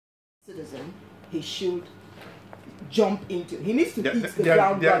citizen, he should jump into. He needs to hit the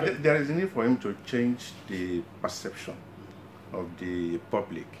ground running. There is a need for him to change the perception of the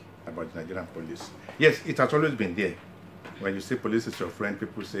public about the Nigerian police. Yes, it has always been there. When you say police is your friend,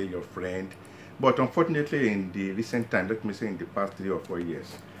 people say your friend. But unfortunately, in the recent time, let me say in the past 3 or 4 years,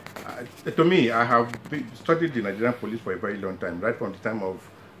 to me, I have studied the Nigerian police for a very long time, right from the time of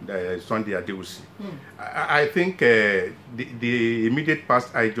the Sunday Adewusi. I think the immediate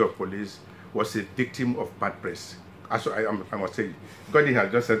past IG of police was a victim of bad press. I must say, Godin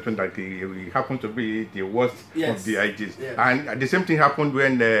has just said that he happened to be the worst of the IGs. Yes. And the same thing happened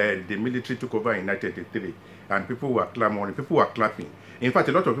when the military took over in 1983, and people were clamoring, people were clapping. In fact,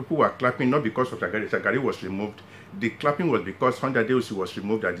 a lot of people were clapping not because of Shagari was removed. The clapping was because Sunday Adewusi was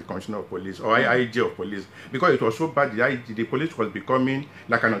removed as the Commissioner of Police or IG of Police, because it was so bad. The police was becoming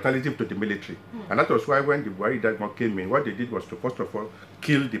like an alternative to the military, and that was why when the Buhari government came in, what they did was to first of all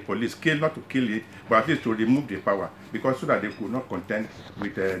kill the police, not to kill it, but at least to remove the power, because so that they could not contend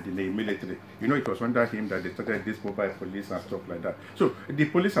with the military. You know, it was under him that they started this mobile police and stuff like that. So the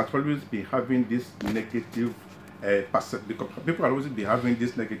police has always been having this negative because people are always be having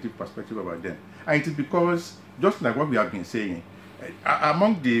this negative perspective about them, and it is because, just like what we have been saying,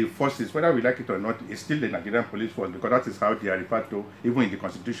 among the forces, whether we like it or not, it's still the Nigerian police force, because that is how they are referred to even in the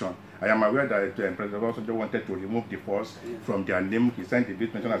constitution. I am aware that President Obasanjo wanted to remove the force from their name. He sent the bill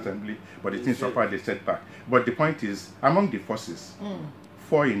to National Assembly, but the thing so far they set back. But the point is, among the forces,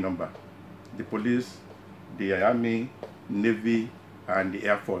 4 in number: the police, the army, navy, and the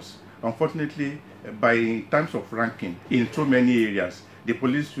air force. Unfortunately, by terms of ranking, in so many areas, the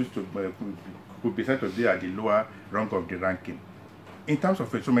police used to could be said to be at the lower rank of the ranking, in terms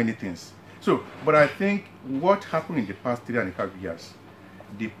of so many things. So, but I think what happened in the past 3.5 years,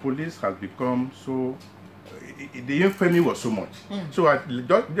 the police has become so. The infamy was so much. So I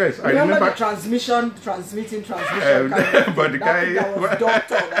remember the transmitting. But the guy, that was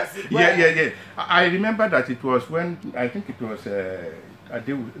doctor. Yeah. I remember that it was when I think it was.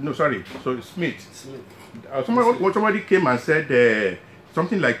 Smith. Somebody came and said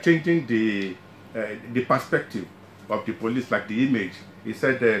something like changing the perspective of the police, like the image. He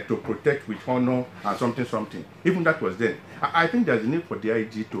said to protect with honor and something. Even that was then. I think there's a need for the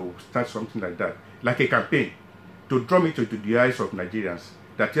IG to start something like that, like a campaign, to drum it into the eyes of Nigerians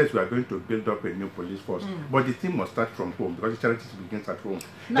that yes, we are going to build up a new police force. But the thing must start from home, because the charity begins at home.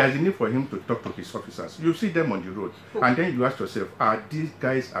 There's a need for him to talk to his officers. You see them on the road, and then you ask yourself, are these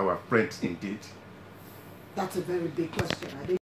guys our friends indeed? That's a very big question.